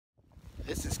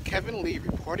This is Kevin Lee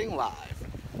reporting live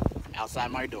from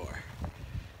outside my door.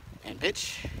 And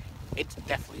bitch, it's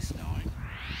definitely snowing.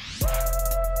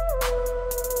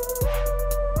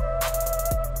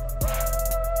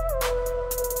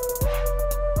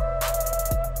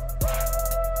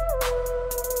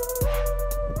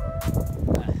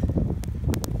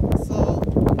 So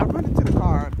I run into the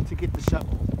car to get the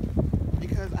shovel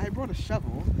because I brought a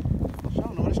shovel. I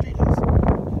don't know where the street is.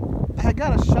 I had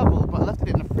got a shovel, but I left it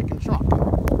in the freaking trunk.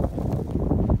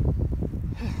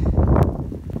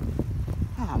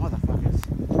 Ah, motherfuckers.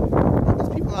 There's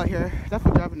people out here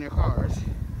definitely driving their cars.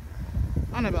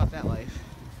 I don't know about that life.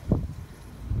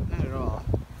 Not at all.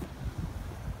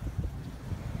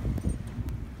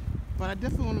 But I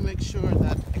definitely want to make sure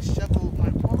that I shovel my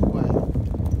walkway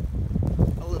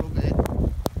a little bit.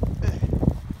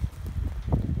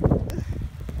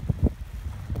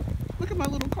 Look at my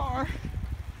little car.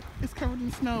 It's covered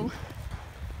in snow.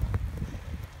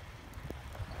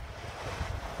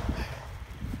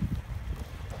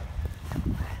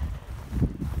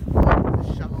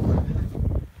 Shovel.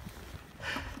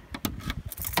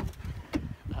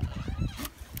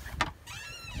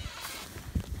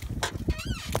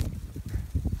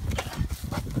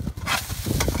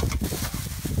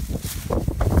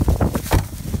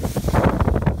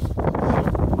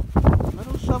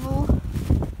 Metal shovel.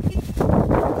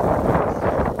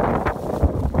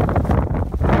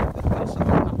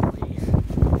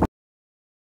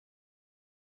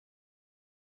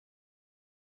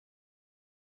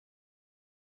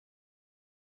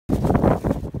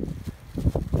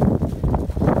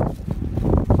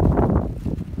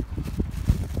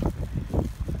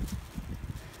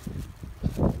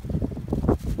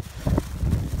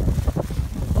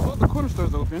 Well, the corner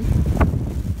store's open.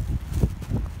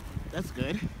 That's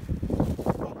good.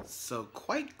 So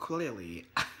quite clearly,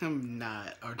 I'm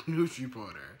not a news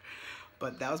reporter,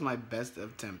 but that was my best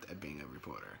attempt at being a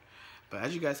reporter. But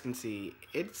as you guys can see,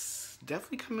 it's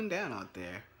definitely coming down out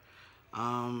there.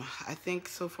 I think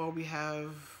so far we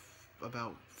have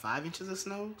about 5 inches of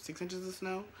snow, 6 inches of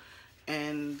snow,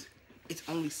 and it's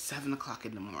only 7 o'clock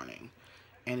in the morning,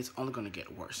 and it's only going to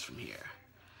get worse from here.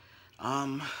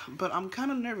 But I'm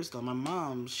kind of nervous though. My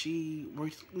mom, she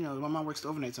works, my mom works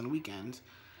overnights on the weekends,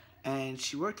 and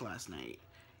she worked last night,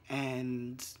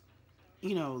 and,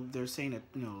 they're saying that,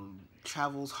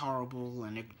 travel's horrible,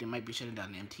 and they might be shutting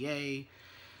down the MTA,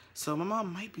 so my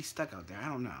mom might be stuck out there, I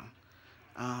don't know.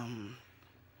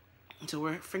 So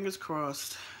we're fingers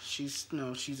crossed. She's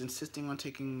insisting on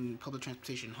taking public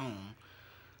transportation home.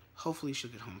 Hopefully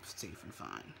she'll get home safe and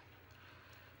fine.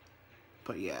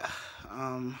 But yeah,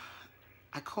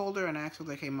 I called her and asked her,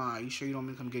 like, hey Ma, you sure you don't want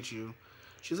me to come get you?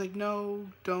 She's like, no,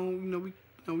 don't,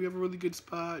 we have a really good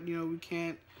spot, we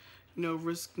can't,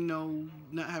 risk,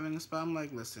 not having a spot. I'm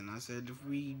like, listen, I said, if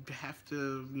we have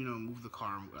to, move the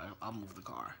car, I'll move the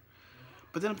car.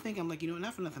 But then I'm thinking, I'm like,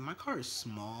 not for nothing, my car is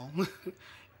small,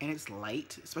 and it's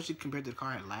light, especially compared to the car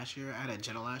I had last year. I had a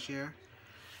Jetta last year,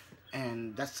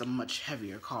 and that's a much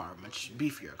heavier car, much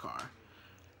beefier car.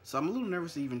 So I'm a little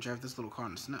nervous to even drive this little car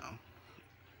in the snow.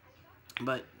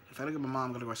 But if I look at my mom,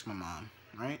 I'm gonna go rescue my mom,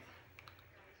 right?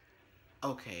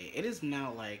 Okay, it is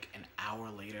now like an hour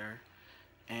later,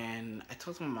 and I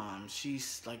told my mom,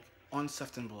 she's like on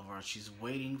Sefton Boulevard, she's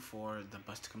waiting for the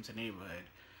bus to come to the neighborhood,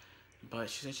 but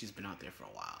she said she's been out there for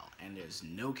a while, and there's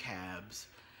no cabs,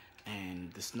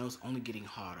 and the snow's only getting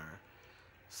hotter,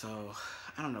 so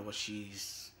I don't know what she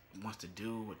wants to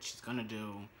do, what she's gonna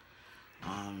do.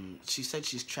 She said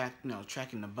she's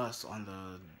tracking the bus on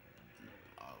the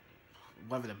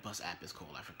whatever the bus app is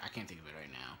called. I can't think of it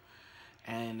right now.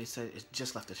 And it said it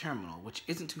just left the terminal, which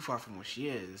isn't too far from where she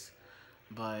is.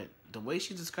 But the way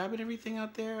she's describing everything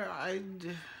out there, I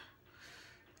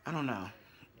don't know.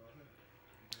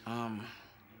 I'll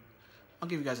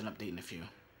give you guys an update in a few.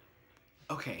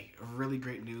 Okay, really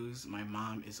great news. My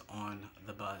mom is on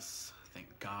the bus. Thank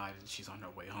God she's on her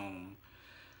way home.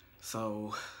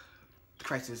 So the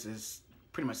crisis is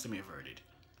pretty much semi-averted.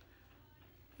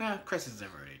 Crisis is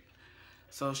averted.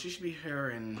 So she should be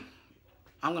here in,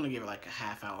 I'm going to give her like a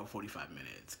half hour, 45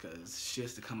 minutes, because she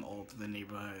has to come all through the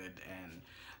neighborhood, and,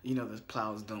 the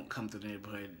plows don't come through the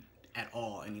neighborhood at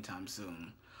all anytime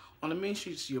soon. On the main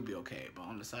streets, you'll be okay, but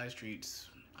on the side streets,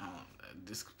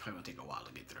 this probably going to take a while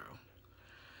to get through.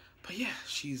 But yeah,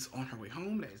 she's on her way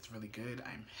home. That is really good.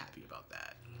 I'm happy about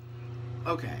that.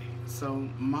 Okay, so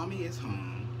mommy is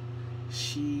home.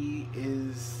 She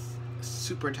is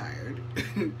super tired.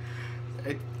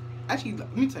 Actually,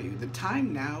 let me tell you, the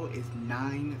time now is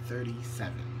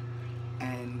 9:37,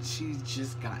 and she's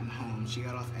just gotten home. She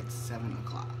got off at 7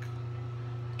 o'clock.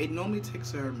 It normally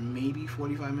takes her maybe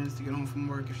 45 minutes to get home from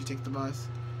work if she takes the bus.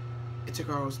 It took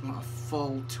her almost a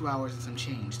full 2 hours and some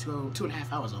change,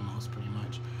 2.5 hours almost, pretty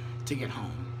much, to get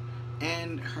home.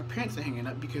 And her pants are hanging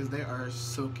up because they are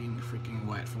soaking freaking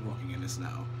wet from walking in the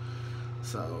snow.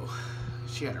 So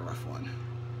she had a rough one.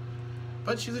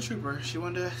 But she's a trooper. She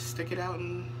wanted to stick it out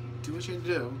and do what she had to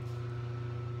do.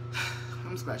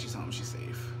 I'm just glad she's home. She's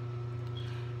safe.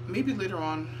 Maybe later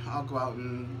on I'll go out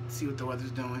and see what the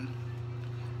weather's doing.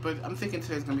 But I'm thinking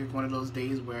today's gonna be one of those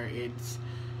days where it's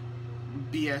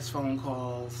BS phone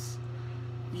calls,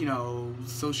 you know,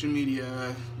 social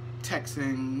media,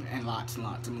 texting, and lots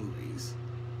of movies.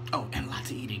 Oh, and lots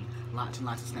of eating. Lots and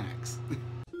lots of snacks.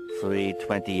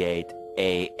 3:28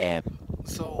 a.m.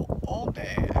 So all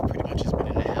day I've pretty much just been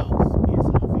in the house,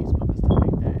 BSing on Facebook and stuff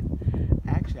like that.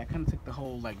 Actually, I kind of took the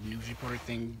whole like news reporter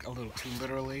thing a little too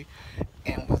literally,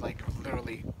 and was like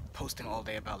literally posting all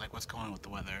day about like what's going on with the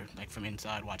weather, like from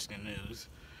inside watching the news.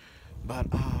 But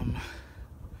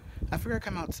I figured I'd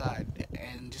come outside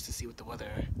and just to see what the weather,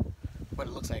 what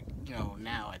it looks like, you know,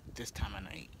 now at this time of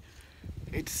night.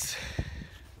 It's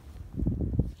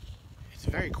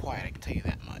very quiet, I can tell you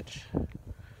that much.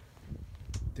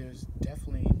 There's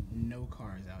definitely no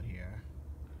cars out here.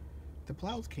 The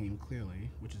plows came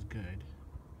clearly, which is good.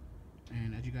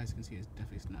 And as you guys can see, it's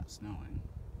definitely not snowing.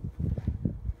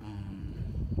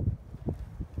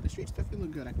 The streets definitely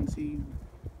look good. I can see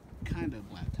kind of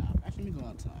blacktop. Actually, let me go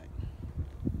outside.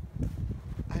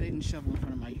 I didn't shovel in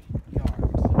front of my yards,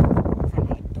 in front of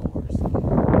my doors. You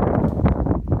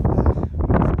can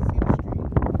see the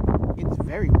street. It's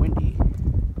very windy.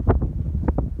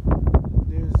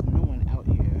 There's no one out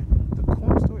here. The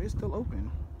corner store is still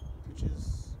open, which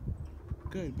is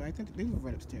good, but I think they live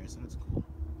right upstairs, so that's cool.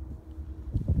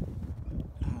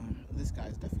 This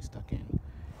guy's definitely stuck in.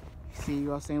 See,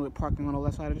 you all saying we're parking on the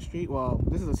left side of the street? Well,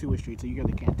 this is a two-way street, so you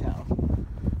really can't tell.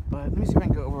 But let me see if I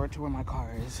can go over to where my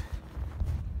car is.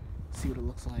 See what it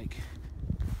looks like.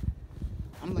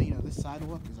 I'm letting you know, this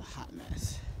sidewalk is a hot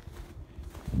mess.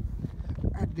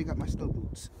 I had to dig up my snow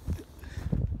boots.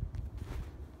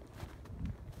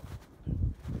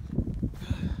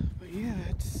 But yeah,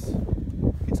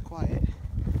 it's quiet.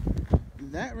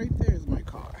 That right there is my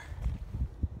car.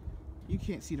 You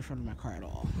can't see the front of my car at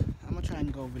all. I'm gonna try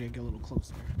and go over there and get a little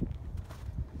closer,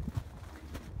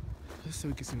 just so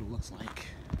we can see what it looks like.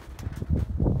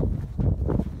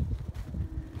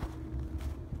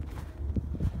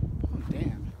 Oh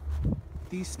damn.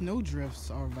 These snow drifts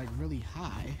are like really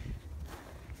high,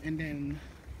 and then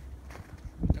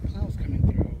the plows coming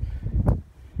through,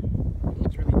 it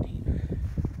looks really deep.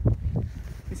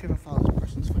 Let me see if I follow this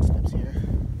person's footsteps here.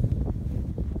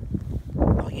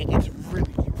 Oh yeah, it's really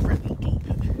deep.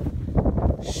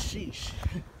 Sheesh.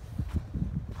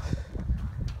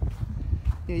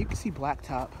 Yeah, you can see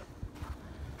blacktop.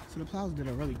 So the plows did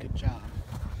a really good job.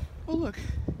 Oh look.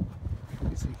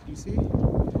 Can you see?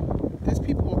 There's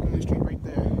people walking on the street right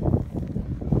there.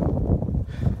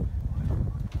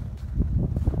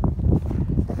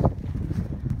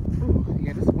 Ooh,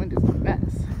 yeah, this wind is a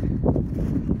mess.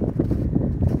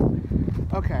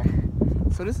 Okay,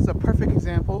 so this is a perfect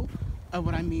example of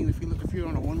what I mean if you're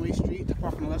on a one-way street to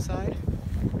park on the left side.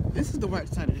 This is the right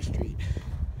side of the street.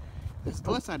 This is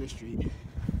the left side of the street.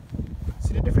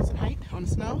 See the difference in height on the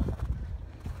snow?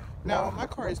 Now, my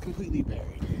car is completely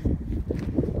buried.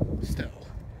 Still.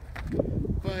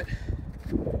 But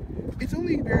it's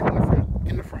only buried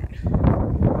in the front.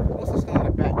 Most of the snow in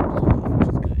the back will blow off, which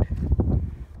is good.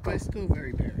 But it's still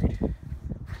very buried.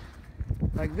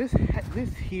 Like this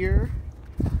here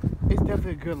is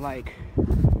definitely a good like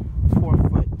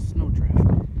 4-foot snow drift.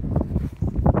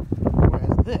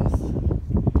 Whereas this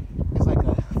is like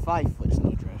a 5-foot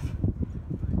snow drift.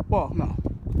 Well, no.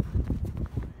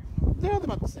 They're all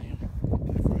about the same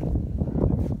in the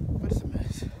front. But it's a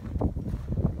mess.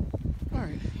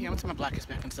 Alright, yeah, I'm gonna take my blankets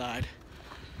back inside.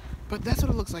 But that's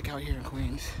what it looks like out here in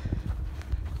Queens.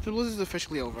 The Blizzard is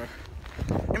officially over.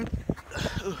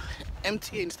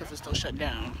 MTA and stuff is still shut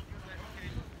down.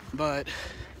 But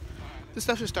this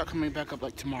stuff should start coming back up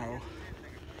like tomorrow.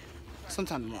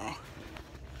 Sometime tomorrow.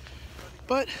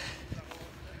 But,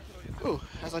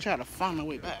 as I try to find my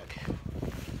way back.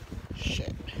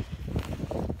 Shit.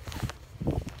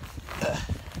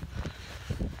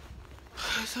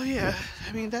 So yeah,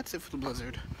 I mean that's it for the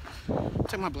Blizzard.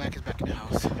 Take my blankets back in the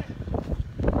house.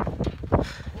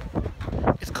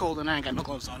 It's cold and I ain't got no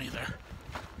gloves on either.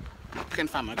 I can't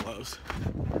find my gloves.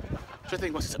 So I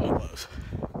think once I set my gloves.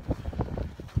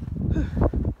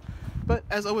 But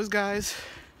as always guys,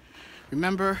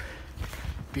 remember,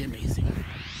 be amazing.